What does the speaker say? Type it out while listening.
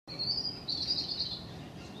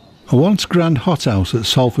A once grand hothouse at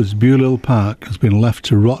Salford's Buile Hill Park has been left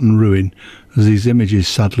to rot and ruin, as these images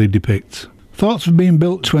sadly depict. Thought of being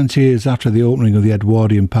built 20 years after the opening of the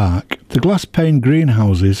Edwardian Park, the glass-paned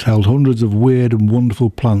greenhouses held hundreds of weird and wonderful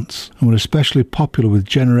plants and were especially popular with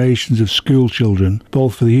generations of school children,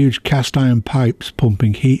 both for the huge cast-iron pipes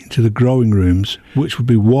pumping heat into the growing rooms, which would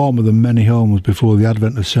be warmer than many homes before the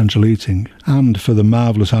advent of central heating, and for the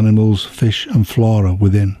marvellous animals, fish and flora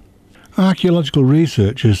within. Archaeological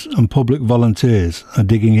researchers and public volunteers are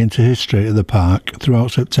digging into history at the park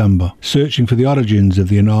throughout September, searching for the origins of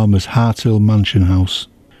the enormous Hill mansion house.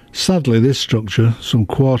 Sadly, this structure, some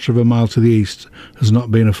quarter of a mile to the east, has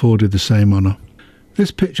not been afforded the same honour.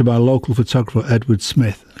 This picture by local photographer Edward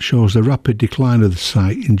Smith shows the rapid decline of the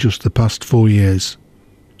site in just the past 4 years.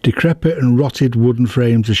 Decrepit and rotted wooden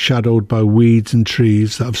frames are shadowed by weeds and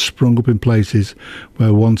trees that have sprung up in places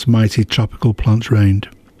where once mighty tropical plants reigned.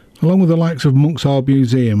 Along with the likes of Monk's Hall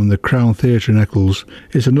Museum and the Crown Theatre in Eccles,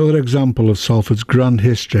 it's another example of Salford's grand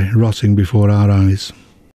history rotting before our eyes.